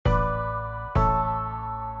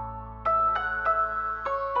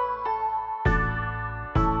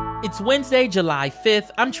It's Wednesday, July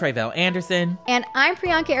 5th. I'm Tre'vell Anderson. And I'm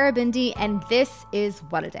Priyanka Aribindi, and this is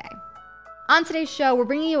What a Day. On today's show, we're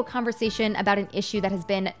bringing you a conversation about an issue that has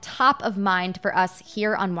been top of mind for us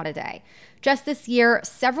here on What a Day. Just this year,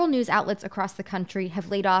 several news outlets across the country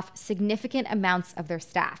have laid off significant amounts of their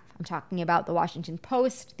staff. I'm talking about the Washington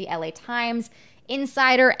Post, the LA Times,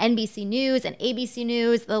 Insider, NBC News, and ABC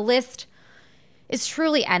News. The list is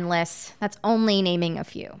truly endless. That's only naming a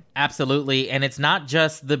few. Absolutely. And it's not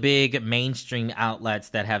just the big mainstream outlets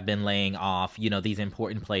that have been laying off, these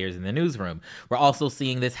important players in the newsroom. We're also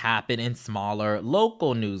seeing this happen in smaller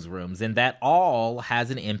local newsrooms, and that all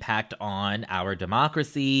has an impact on our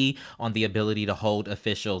democracy, on the ability to hold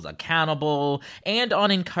officials accountable, and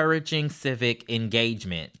on encouraging civic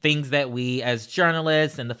engagement. Things that we as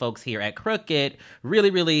journalists and the folks here at Crooked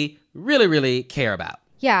really care about.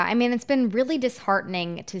 Yeah, I mean, it's been really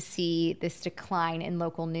disheartening to see this decline in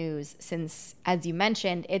local news since, as you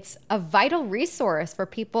mentioned, it's a vital resource for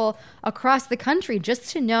people across the country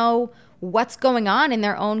just to know what's going on in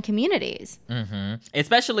their own communities.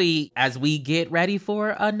 Especially as we get ready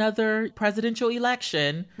for another presidential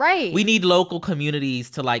election. Right. We need local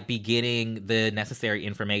communities to be getting the necessary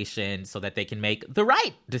information so that they can make the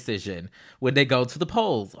right decision when they go to the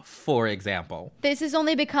polls, for example. This has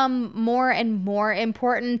only become more and more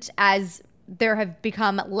important as there have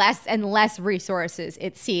become less and less resources,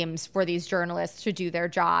 it seems, for these journalists to do their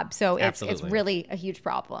job. So it's really a huge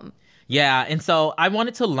problem. Yeah, and so I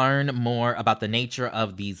wanted to learn more about the nature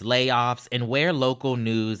of these layoffs and where local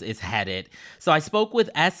news is headed. So I spoke with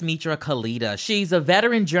S. Mitra Kalita. She's a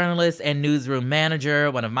veteran journalist and newsroom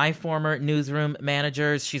manager, one of my former newsroom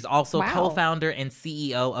managers. She's also co-founder and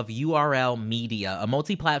CEO of URL Media, a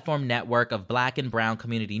multi-platform network of Black and Brown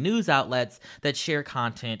community news outlets that share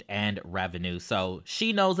content and revenue. So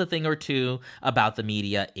she knows a thing or two about the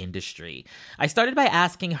media industry. I started by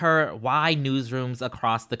asking her why newsrooms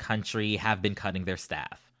across the country have been cutting their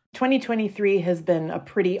staff. 2023 has been a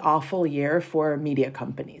pretty awful year for media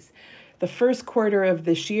companies. The first quarter of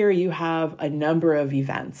this year, you have a number of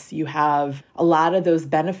events. You have a lot of those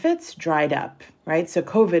benefits dried up, right? So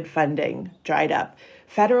COVID funding dried up.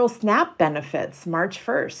 Federal SNAP benefits, March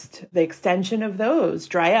 1st, the extension of those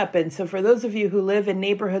dry up. And so for those of you who live in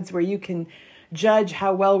neighborhoods where you can judge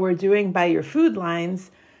how well we're doing by your food lines,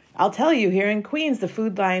 I'll tell you, here in Queens, the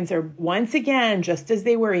food lines are once again, just as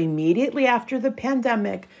they were immediately after the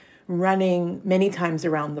pandemic, running many times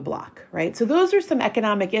around the block, right? So those are some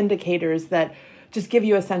economic indicators that just give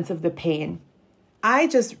you a sense of the pain. I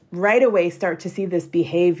just right away start to see this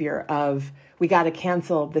behavior of, we got to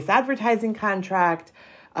cancel this advertising contract.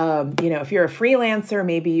 If you're a freelancer,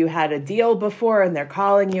 maybe you had a deal before and they're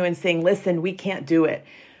calling you and saying, listen, we can't do it.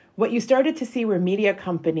 What you started to see were media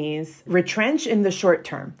companies retrench in the short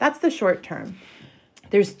term. That's the short term.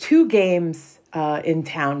 There's two games in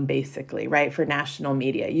town, basically, right, for national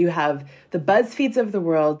media. You have the BuzzFeeds of the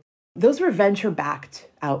world. Those were venture-backed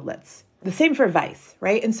outlets. The same for Vice,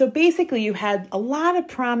 right? And so basically you had a lot of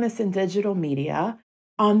promise in digital media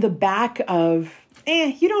on the back of,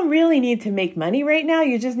 you don't really need to make money right now.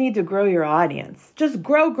 You just need to grow your audience. Just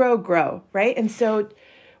grow, right? And so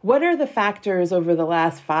what are the factors over the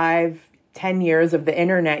last 5-10 years of the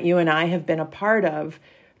internet you and I have been a part of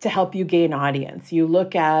to help you gain audience? You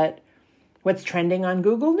look at what's trending on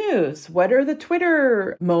Google News. What are the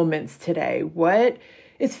Twitter moments today? What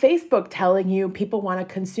is Facebook telling you people want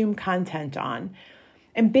to consume content on?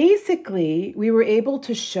 And basically, we were able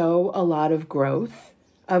to show a lot of growth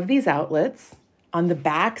of these outlets on the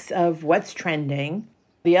backs of what's trending.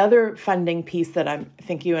 The other funding piece that I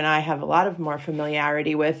think you and I have a lot of more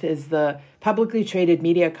familiarity with is the publicly traded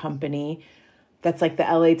media company that's like the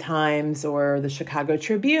LA Times or the Chicago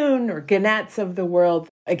Tribune or Gannett's of the world.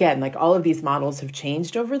 Again, all of these models have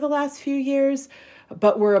changed over the last few years,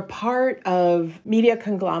 but we're a part of media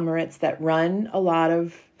conglomerates that run a lot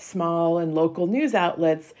of small and local news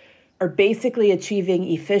outlets are basically achieving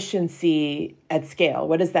efficiency at scale.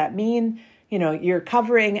 What does that mean? You're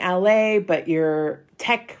covering LA, but your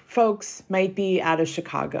tech folks might be out of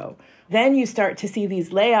Chicago. Then you start to see these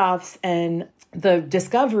layoffs and the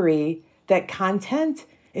discovery that content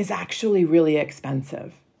is actually really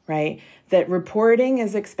expensive, right? That reporting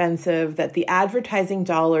is expensive, that the advertising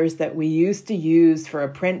dollars that we used to use for a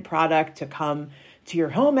print product to come to your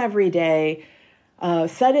home every day,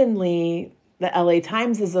 suddenly the LA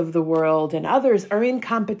Timeses of the world and others are in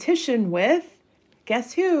competition with,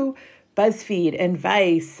 guess who? BuzzFeed and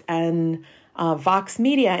Vice and Vox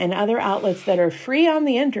Media and other outlets that are free on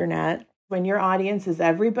the internet. When your audience is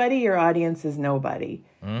everybody, your audience is nobody.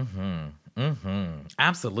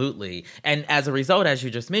 Absolutely. And as a result, as you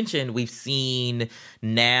just mentioned, we've seen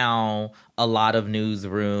now a lot of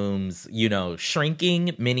newsrooms,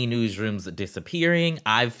 shrinking, many newsrooms disappearing.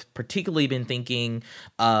 I've particularly been thinking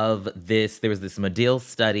of this. There was this Medill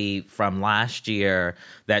study from last year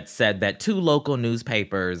that said that 2 local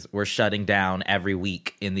newspapers were shutting down every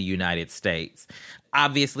week in the United States.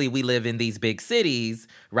 Obviously, we live in these big cities,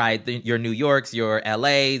 right? Your New Yorks, your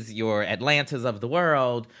LAs, your Atlantas of the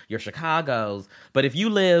world, your Chicagos. But if you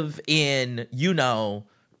live in,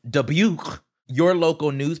 Dubuque, your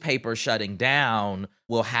local newspaper shutting down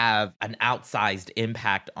will have an outsized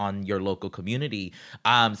impact on your local community.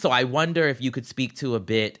 So I wonder if you could speak to a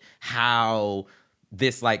bit how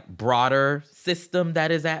this broader system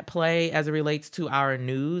that is at play as it relates to our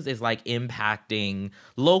news is impacting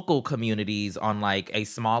local communities on a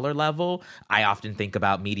smaller level. I often think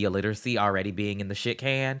about media literacy already being in the shit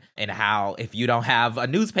can, and how if you don't have a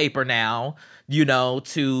newspaper now,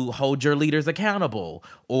 to hold your leaders accountable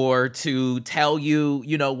or to tell you,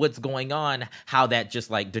 what's going on, how that just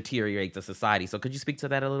deteriorates a society. So could you speak to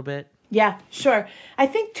that a little bit? Yeah, sure. I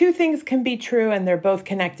think 2 things can be true, and they're both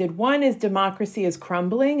connected. One is democracy is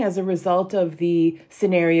crumbling as a result of the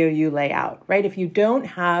scenario you lay out, right? If you don't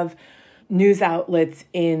have news outlets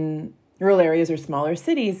in rural areas or smaller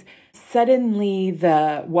cities, suddenly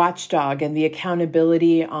the watchdog and the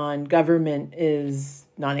accountability on government is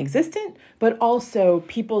non-existent, but also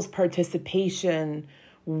people's participation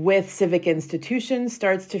with civic institutions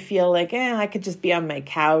starts to feel I could just be on my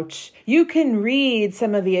couch. You can read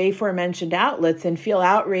some of the aforementioned outlets and feel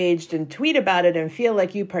outraged and tweet about it and feel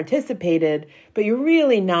like you participated, but you're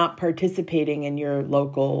really not participating in your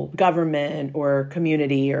local government or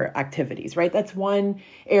community or activities, right? That's one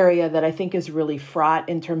area that I think is really fraught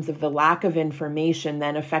in terms of the lack of information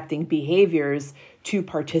then affecting behaviors to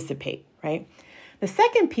participate, right? The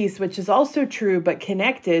second piece, which is also true but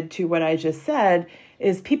connected to what I just said,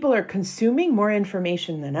 is people are consuming more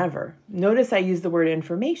information than ever. Notice I use the word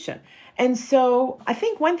information. And so I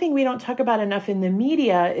think one thing we don't talk about enough in the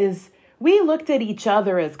media is we looked at each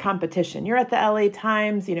other as competition. You're at the LA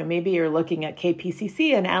Times, maybe you're looking at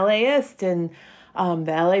KPCC and LAist and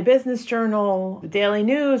the LA Business Journal, the Daily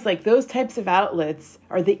News, those types of outlets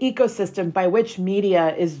are the ecosystem by which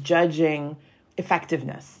media is judging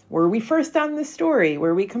effectiveness. Were we first on this story?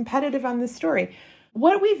 Were we competitive on this story?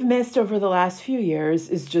 What we've missed over the last few years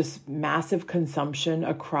is just massive consumption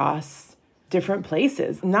across different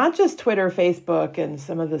places, not just Twitter, Facebook, and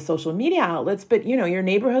some of the social media outlets, but, your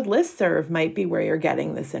neighborhood listserv might be where you're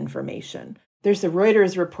getting this information. There's a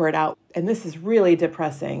Reuters report out, and this is really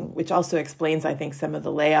depressing, which also explains, I think, some of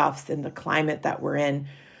the layoffs and the climate that we're in.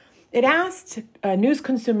 It asked news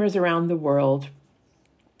consumers around the world,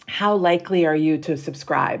 how likely are you to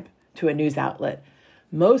subscribe to a news outlet?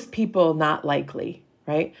 Most people not likely,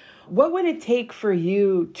 right? What would it take for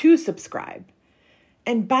you to subscribe?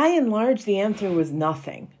 And by and large, the answer was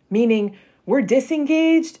nothing, meaning we're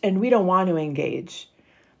disengaged and we don't want to engage.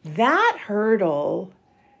 That hurdle,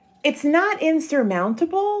 it's not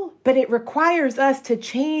insurmountable, but it requires us to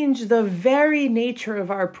change the very nature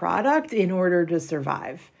of our product in order to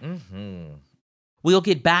survive. We'll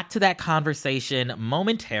get back to that conversation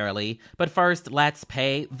momentarily, but first, let's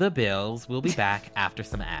pay the bills. We'll be back after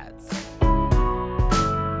some ads.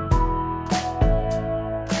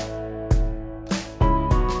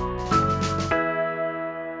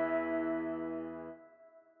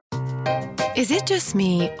 Is it just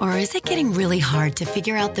me, or is it getting really hard to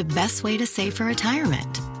figure out the best way to save for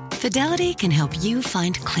retirement? Fidelity can help you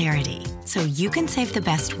find clarity so you can save the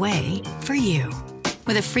best way for you.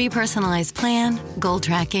 With a free personalized plan, goal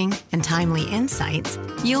tracking, and timely insights,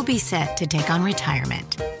 you'll be set to take on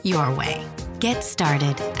retirement your way. Get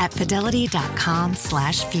started at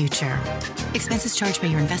fidelity.com/future. Expenses charged by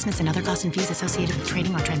your investments and other costs and fees associated with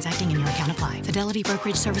trading or transacting in your account apply. Fidelity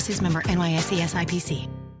Brokerage Services, member NYSE SIPC.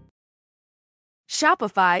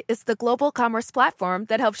 Shopify is the global commerce platform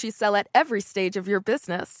that helps you sell at every stage of your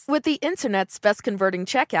business. With the internet's best converting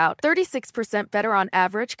checkout, 36% better on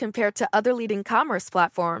average compared to other leading commerce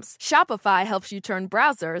platforms, Shopify helps you turn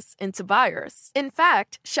browsers into buyers. In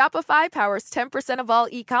fact, Shopify powers 10% of all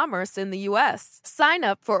e-commerce in the U.S. Sign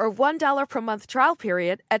up for a $1 per month trial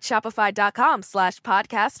period at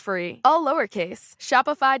shopify.com/podcastfree. All lowercase,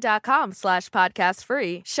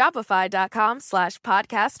 shopify.com/podcastfree,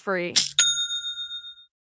 shopify.com/podcastfree.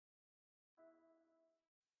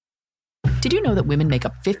 Did you know that women make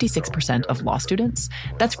up 56% of law students?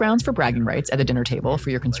 That's grounds for bragging rights at the dinner table for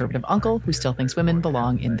your conservative uncle who still thinks women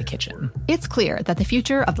belong in the kitchen. It's clear that the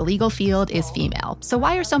future of the legal field is female. So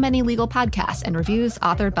why are so many legal podcasts and reviews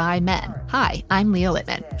authored by men? Hi, I'm Leah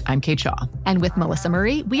Littman. I'm Kate Shaw. And with Melissa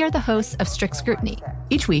Murray, we are the hosts of Strict Scrutiny.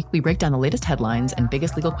 Each week, we break down the latest headlines and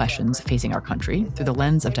biggest legal questions facing our country through the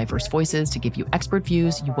lens of diverse voices to give you expert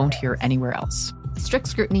views you won't hear anywhere else. Strict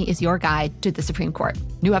Scrutiny is your guide to the Supreme Court.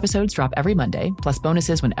 New episodes drop every Monday, plus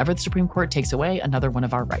bonuses whenever the Supreme Court takes away another one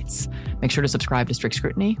of our rights. Make sure to subscribe to Strict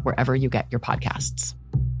Scrutiny wherever you get your podcasts.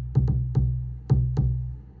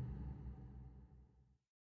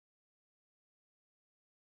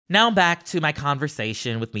 Now back to my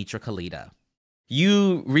conversation with Mitra Khalida.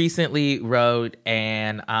 You recently wrote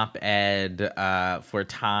an op-ed for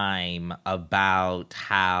Time about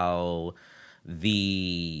how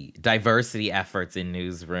the diversity efforts in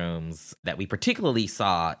newsrooms that we particularly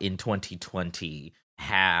saw in 2020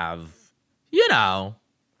 have,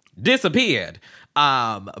 disappeared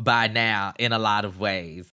by now in a lot of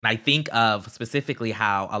ways. I think of specifically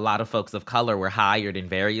how a lot of folks of color were hired in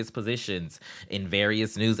various positions in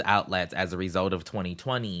various news outlets as a result of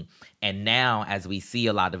 2020. And now, as we see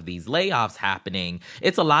a lot of these layoffs happening,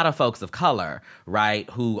 it's a lot of folks of color, right,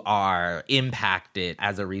 who are impacted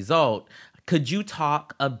as a result. Could you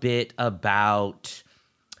talk a bit about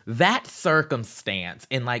that circumstance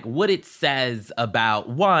and what it says about,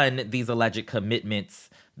 one, these alleged commitments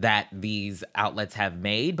that these outlets have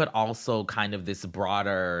made, but also kind of this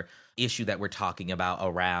broader issue that we're talking about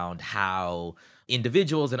around how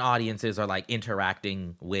individuals and audiences are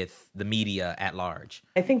interacting with the media at large?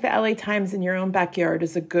 I think the LA Times in your own backyard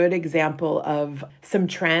is a good example of some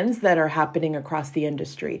trends that are happening across the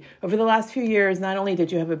industry. Over the last few years, not only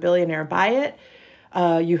did you have a billionaire buy it,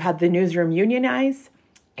 you had the newsroom unionize.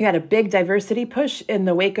 You had a big diversity push in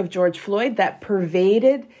the wake of George Floyd that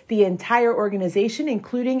pervaded the entire organization,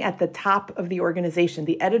 including at the top of the organization.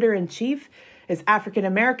 The editor-in-chief is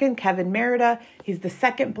African-American, Kevin Merida. He's the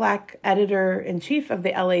second Black editor-in-chief of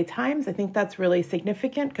the LA Times. I think that's really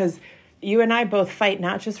significant because you and I both fight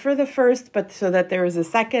not just for the first, but so that there is a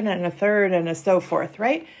second and a third and so forth,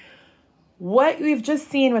 right? What we've just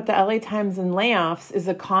seen with the LA Times and layoffs is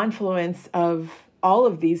a confluence of all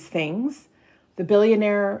of these things. The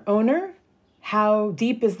billionaire owner, how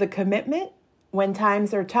deep is the commitment when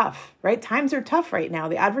times are tough, right? Times are tough right now.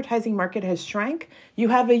 The advertising market has shrank. You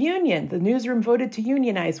have a union. The newsroom voted to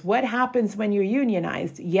unionize. What happens when you're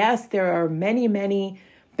unionized? Yes, there are many, many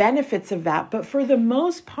benefits of that. But for the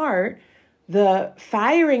most part, the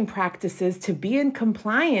firing practices to be in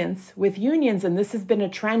compliance with unions, and this has been a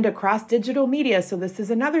trend across digital media, so this is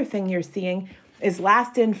another thing you're seeing, is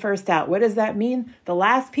last in, first out. What does that mean? The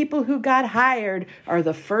last people who got hired are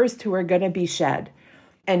the first who are going to be shed.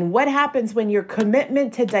 And what happens when your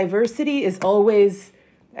commitment to diversity is always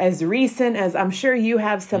as recent as, I'm sure you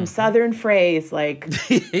have some Southern phrase,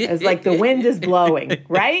 as the wind is blowing,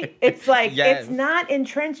 right? It's yes. It's not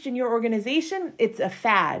entrenched in your organization. It's a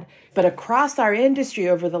fad. But across our industry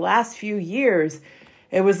over the last few years,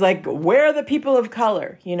 it was where are the people of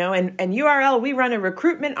color, and URL, we run a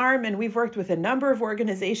recruitment arm and we've worked with a number of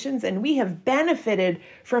organizations and we have benefited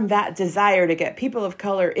from that desire to get people of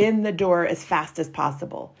color in the door as fast as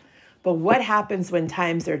possible. But what happens when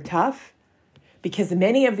times are tough? Because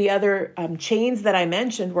many of the other chains that I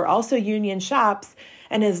mentioned were also union shops.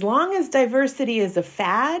 And as long as diversity is a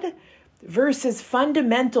fad versus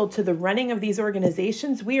fundamental to the running of these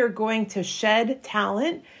organizations, we are going to shed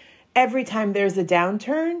talent every time there's a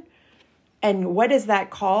downturn. And what is that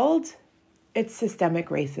called? It's systemic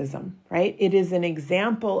racism, right? It is an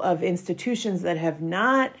example of institutions that have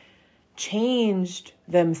not changed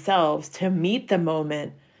themselves to meet the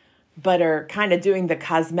moment, but are kind of doing the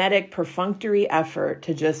cosmetic, perfunctory effort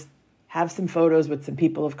to just have some photos with some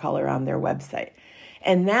people of color on their website.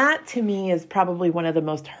 And that, to me, is probably one of the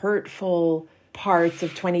most hurtful parts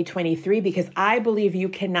of 2023, because I believe you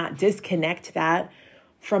cannot disconnect that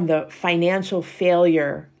from the financial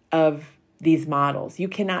failure of these models. You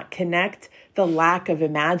cannot connect the lack of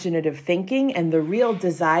imaginative thinking and the real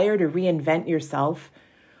desire to reinvent yourself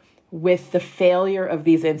with the failure of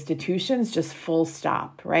these institutions, just full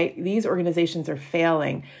stop, right? These organizations are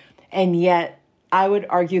failing. And yet, I would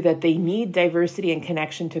argue that they need diversity and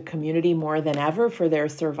connection to community more than ever for their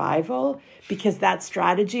survival, because that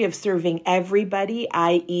strategy of serving everybody,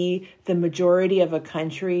 i.e. the majority of a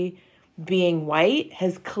country being white,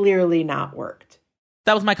 has clearly not worked.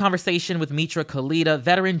 That was my conversation with Mitra Khalida,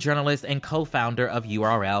 veteran journalist and co-founder of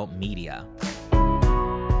URL Media.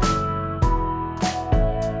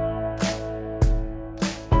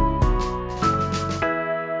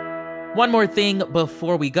 One more thing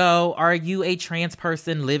before we go. Are you a trans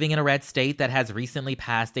person living in a red state that has recently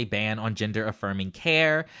passed a ban on gender-affirming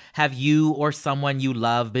care? Have you or someone you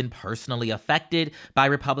love been personally affected by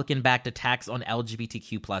Republican-backed attacks on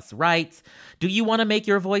LGBTQ plus rights? Do you want to make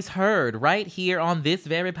your voice heard right here on this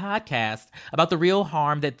very podcast about the real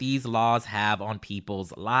harm that these laws have on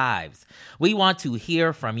people's lives? We want to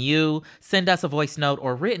hear from you. Send us a voice note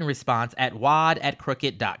or written response at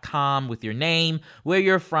wad@crooked.com with your name, where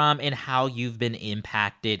you're from, and how you've been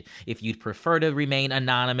impacted. If you'd prefer to remain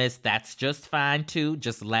anonymous, that's just fine too.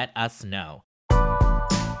 Just let us know.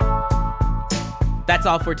 That's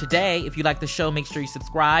all for today. If you like the show, make sure you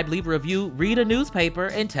subscribe, leave a review, read a newspaper,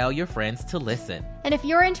 and tell your friends to listen. And if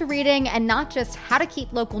you're into reading and not just how to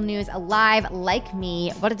keep local news alive like me,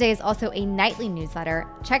 What a Day is also a nightly newsletter.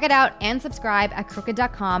 Check it out and subscribe at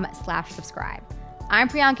crooked.com/subscribe. I'm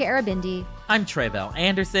Priyanka Aribindi. I'm Tre'vell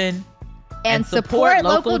Anderson. And support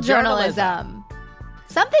local journalism.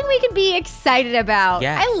 Something we can be excited about.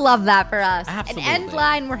 Yes. I love that for us. Absolutely. An end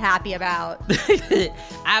line we're happy about.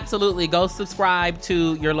 Absolutely. Go subscribe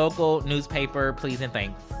to your local newspaper, please and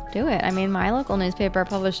thanks. Do it. I mean, my local newspaper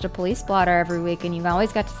published a police blotter every week, and you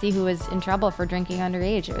always got to see who was in trouble for drinking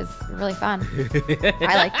underage. It was really fun.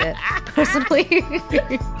 I liked it, personally.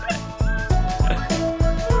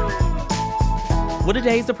 What a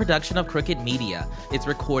Day is a production of Crooked Media. It's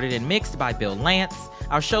recorded and mixed by Bill Lance.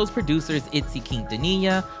 Our show's producers, Itzi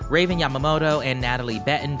Quintanilla, Raven Yamamoto, and Natalie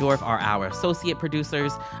Bettendorf are our associate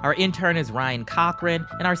producers. Our intern is Ryan Cochran,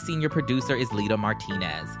 and our senior producer is Lita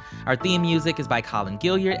Martinez. Our theme music is by Colin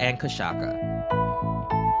Gilliard and Kashaka.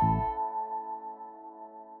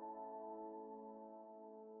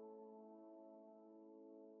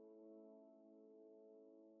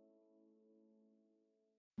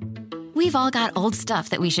 We've all got old stuff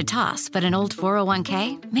that we should toss, but an old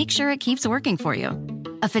 401k, make sure it keeps working for you.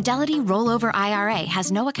 A Fidelity Rollover IRA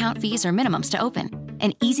has no account fees or minimums to open.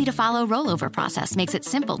 An easy-to-follow rollover process makes it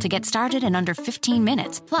simple to get started in under 15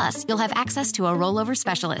 minutes. Plus, you'll have access to a rollover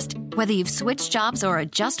specialist. Whether you've switched jobs or are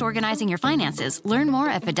just organizing your finances, learn more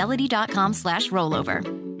at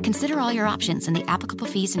fidelity.com/rollover. Consider all your options and the applicable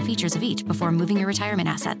fees and features of each before moving your retirement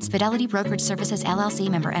assets. Fidelity Brokerage Services, LLC,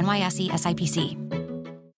 member NYSE SIPC.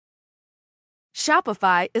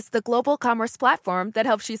 Shopify is the global commerce platform that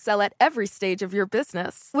helps you sell at every stage of your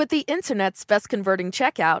business. With the internet's best converting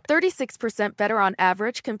checkout, 36% better on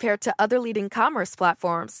average compared to other leading commerce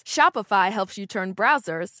platforms, Shopify helps you turn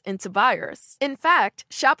browsers into buyers. In fact,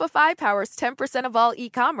 Shopify powers 10% of all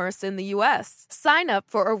e-commerce in the U.S. Sign up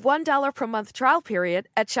for a $1 per month trial period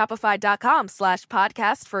at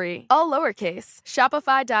shopify.com/podcast free. All lowercase,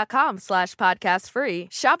 shopify.com/podcast free.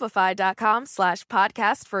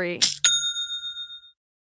 Shopify.com/podcast free.